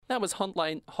That was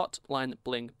Hotline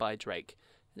Bling by Drake.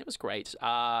 And it was great.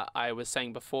 I was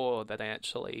saying before that I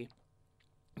actually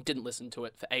didn't listen to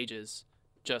it for ages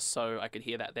just so I could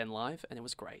hear that then live, and it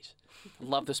was great.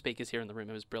 Love the speakers here in the room.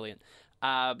 It was brilliant.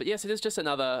 But yes, it is just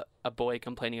a boy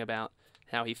complaining about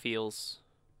how he feels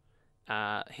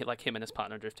like him and his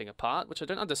partner drifting apart, which I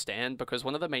don't understand, because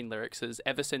one of the main lyrics is,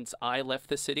 ever since I left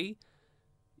the city,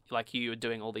 like, you are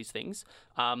doing all these things.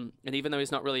 And even though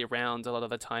he's not really around a lot of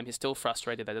the time, he's still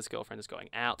frustrated that his girlfriend is going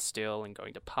out still and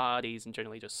going to parties and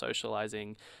generally just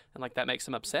socializing. And, like, that makes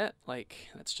him upset. Like,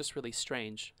 that's just really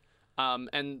strange.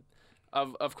 And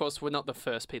of course, we're not the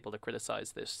first people to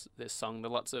criticize this song. There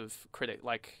are lots of a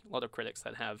lot of critics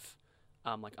that have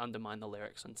like undermined the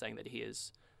lyrics and saying that he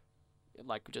is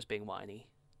like just being whiny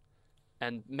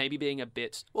and maybe being a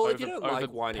bit if you don't like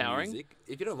overpowering.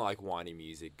 if you don't like whiny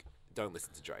music, don't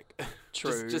listen to Drake.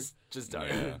 True. just don't.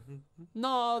 Yeah.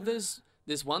 No, there's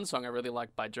one song I really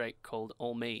like by Drake called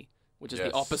All Me, which is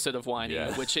the opposite of whiny,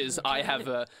 which is I have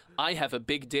a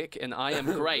big dick and I am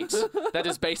great. That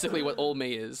is basically what All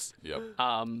Me is. Yep.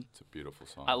 It's a beautiful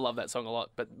song. I love that song a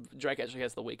lot, but Drake actually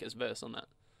has the weakest verse on that.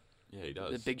 Yeah, he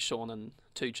does. The Big Sean and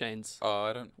 2 Chainz. Oh,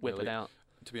 I don't whip it out.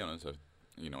 To be honest,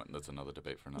 you know what? That's another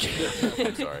debate for another day.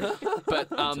 I'm sorry. But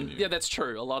yeah, that's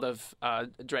true. A lot of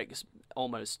Drake is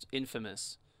almost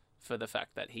infamous for the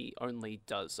fact that he only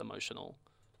does emotional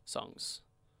songs.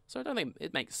 So I don't think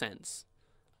it makes sense.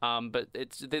 But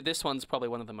this one's probably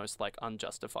one of the most like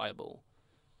unjustifiable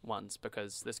ones,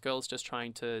 because this girl's just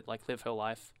trying to like live her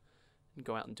life and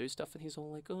go out and do stuff, and he's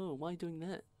all like, "Oh, why are you doing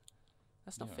that?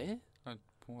 That's not fair."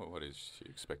 What is she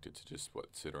expected to just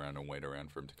sit around and wait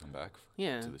around for him to come back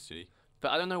to the city?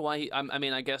 But I don't know why. I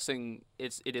mean, I'm guessing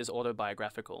it is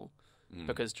autobiographical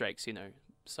because Drake's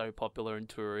so popular and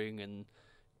touring and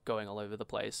going all over the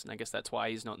place, and I guess that's why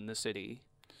he's not in the city.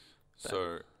 But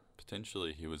so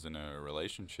potentially he was in a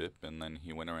relationship and then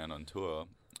he went around on tour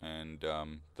and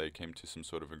they came to some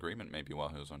sort of agreement maybe while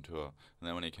he was on tour, and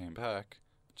then when he came back,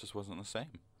 it just wasn't the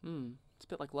same. It's a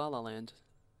bit like La La Land.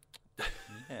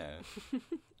 Yeah.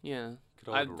 Yeah.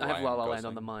 I have La La Land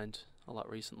on the mind a lot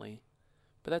recently.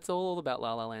 But that's all about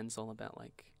La La Land. It's all about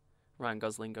like Ryan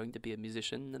Gosling going to be a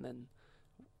musician and then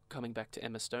coming back to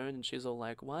Emma Stone, and she's all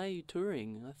like, "Why are you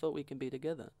touring? I thought we can be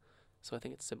together." So I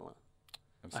think it's similar.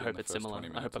 I hope it's similar.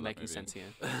 I hope I'm making sense here.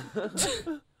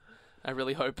 I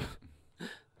really hope.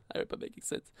 I hope I'm making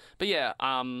sense. But yeah,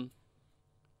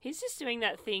 he's just doing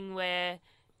that thing where,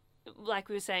 like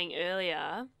we were saying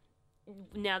earlier,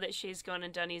 now that she's gone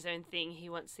and done his own thing, he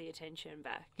wants the attention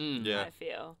back. Yeah. I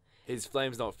feel. His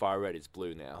flame's not fire red; it's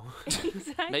blue now.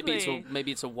 Exactly.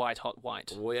 Maybe it's a white hot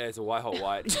white. Well, yeah, it's a white hot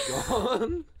white. It's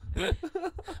gone.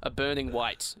 A burning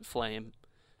white flame,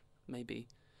 maybe.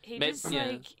 He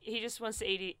just wants to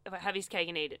eat it, have his cake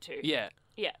and eat it too. Yeah.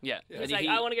 Yeah. And He's like,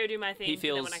 I want to go do my thing. He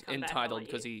feels and then when I come entitled back,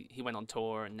 because he went on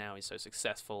tour and now he's so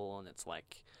successful, and it's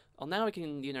like, oh, now we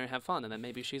can have fun. And then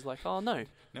maybe she's like, oh no,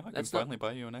 now I can finally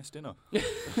buy you a nice dinner.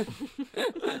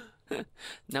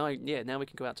 now we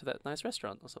can go out to that nice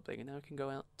restaurant or something, and now we can go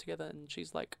out together. And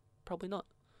she's like, probably not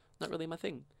really my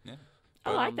thing. Yeah.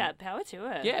 I like that. Power to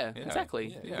her. Yeah,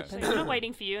 exactly. Yeah. So I'm not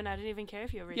waiting for you, and I don't even care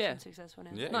if you're rich and successful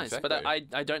now. Yeah, nice. exactly. But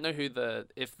I don't know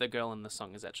if the girl in the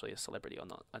song is actually a celebrity or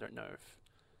not. I don't know if.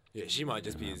 Yeah, she might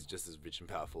just be just as rich and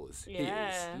powerful as he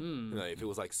is. Mm. If it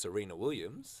was like Serena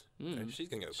Williams, she's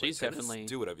gonna go play She's tennis, definitely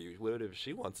do whatever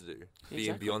she wants to do. Be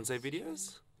in Beyonce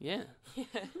videos. Yeah.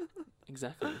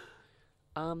 Exactly.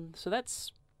 So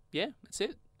that's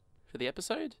it for the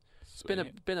episode. It's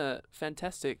been a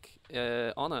fantastic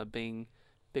honor being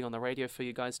on the radio for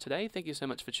you guys today. Thank you so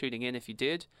much for tuning in. If you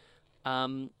did,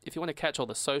 if you want to catch all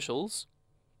the socials,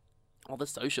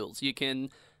 you can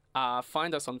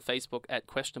find us on Facebook at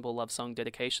Questionable Love Song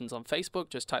Dedications on Facebook.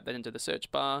 Just type that into the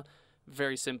search bar.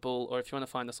 Very simple. Or if you want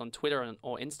to find us on Twitter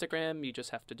or Instagram, you just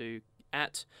have to do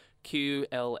at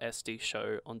QLSD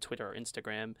Show on Twitter or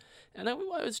Instagram. And I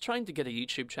was trying to get a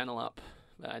YouTube channel up.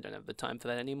 I don't have the time for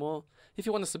that anymore. If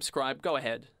you want to subscribe, go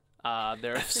ahead.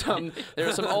 There are some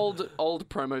old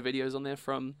promo videos on there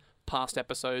from past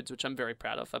episodes, which I'm very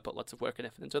proud of. I put lots of work and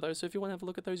effort into those, so if you want to have a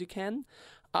look at those, you can.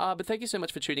 But thank you so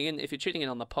much for tuning in. If you're tuning in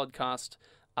on the podcast,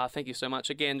 thank you so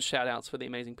much. Again, shout outs for the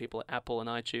amazing people at Apple and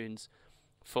iTunes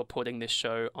for putting this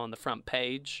show on the front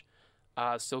page.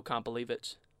 Still can't believe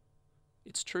it.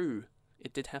 It's true.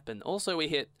 It did happen. Also, we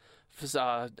hit,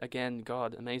 again,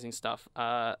 God, amazing stuff,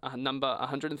 number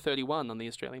 131 on the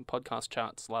Australian podcast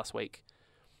charts last week,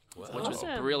 which was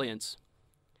brilliant.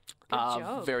 Good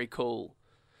job. Very cool.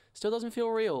 Still doesn't feel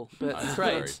real, but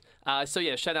great. So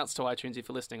yeah, shout outs to iTunes if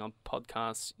you're listening on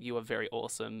podcasts. You are very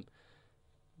awesome.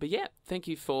 But yeah, thank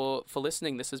you for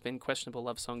listening. This has been Questionable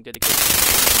Love Song dedicated.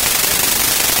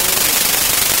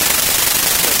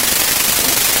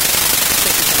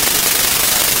 Thank you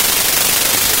so much.